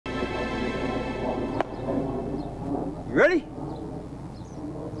You ready?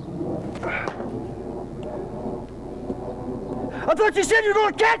 I thought you said you were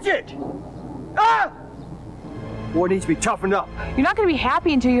going to catch it! Ah! Boy needs to be toughened up. You're not going to be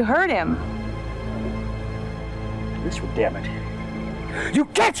happy until you hurt him. This one, damn it. You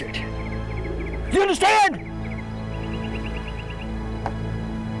catch it! You understand?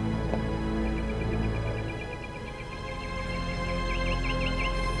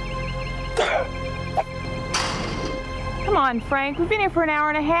 Come on, Frank. We've been here for an hour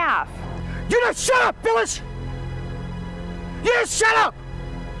and a half. You just shut up, Phyllis! You just shut up!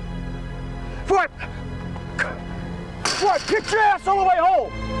 What? What? Kick your ass all the way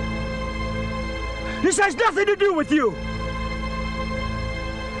home! This has nothing to do with you!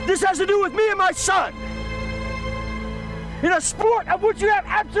 This has to do with me and my son! In a sport of which you have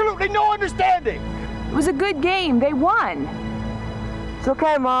absolutely no understanding! It was a good game. They won. It's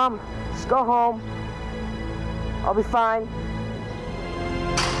okay, Mom. Just go home. I'll be fine.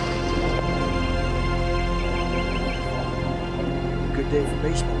 Good day for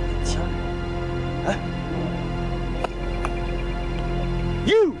baseball, son. Huh?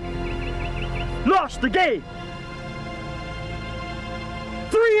 You lost the game.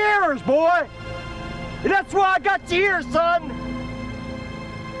 3 errors, boy. And that's why I got you here, son.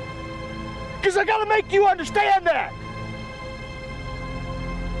 Because I gotta make you understand that.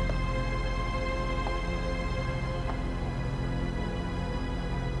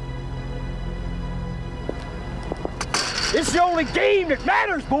 It's the only game that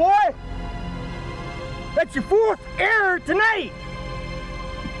matters, boy! That's your 4th error tonight!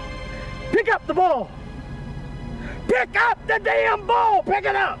 Pick up the ball! Pick up the damn ball! Pick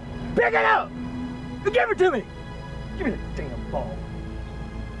it up! Pick it up! Give it to me! Give me the damn ball!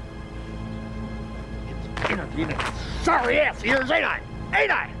 Get some energy in that sorry ass of yours, ain't I?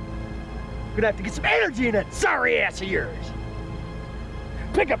 Ain't I? Gonna have to get some energy in that sorry ass of yours!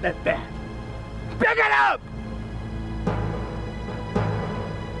 Pick up that bat! Pick it up!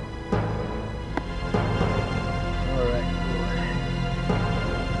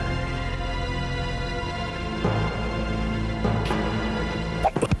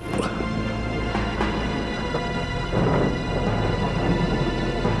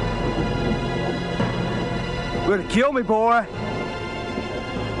 You're gonna kill me, boy.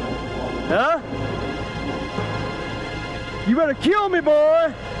 Huh? You better kill me,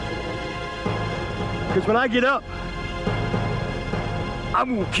 boy. Because when I get up,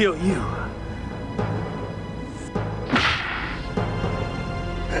 I'm gonna kill you.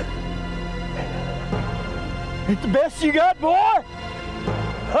 It's the best you got, boy?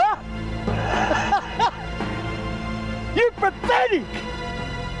 Huh? You're pathetic!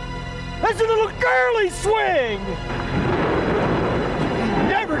 That's a little girly swing!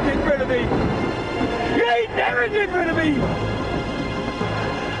 Never get rid of me! You ain't never getting rid of me!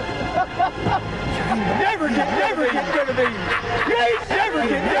 Never get rid of me! You ain't never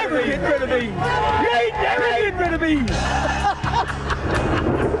get rid of me! You ain't never getting rid of me!